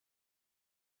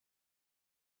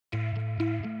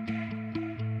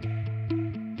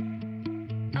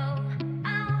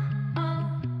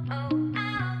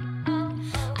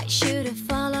Should've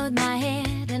followed my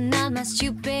head and not my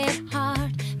stupid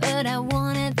heart, but I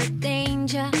wanted the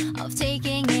danger of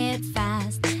taking it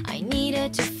fast. I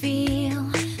needed to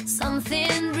feel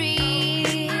something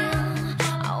real.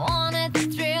 I wanted the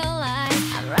thrill, like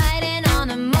I'm riding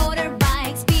on a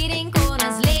motorbike, speeding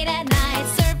corners late at night,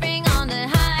 surfing on the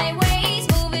highways,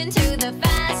 moving to the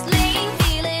fast lane,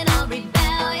 feeling all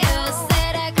rebellious.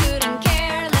 Said I couldn't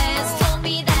care less, told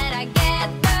me that I get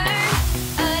burned,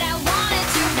 but I wanted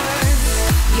to burn.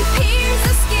 You pierce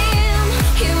the skin,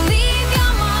 you leave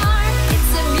your mark.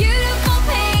 It's a beautiful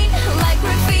pain, like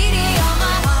graffiti on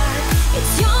my heart.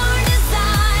 It's your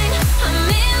design, I'm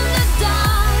in the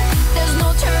dark. There's no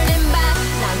turning back,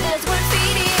 now there's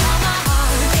graffiti on my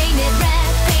heart. Painted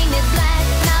red, painted black,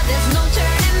 now there's no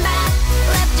turning back.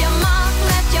 Left your mark,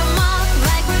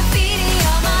 like graffiti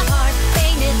on my heart.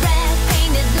 Painted red,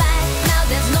 painted black, now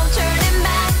there's no turning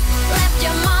back. Left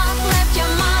your mark,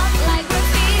 like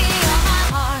graffiti on my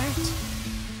heart.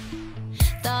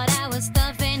 Thought I was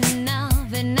tough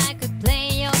enough and I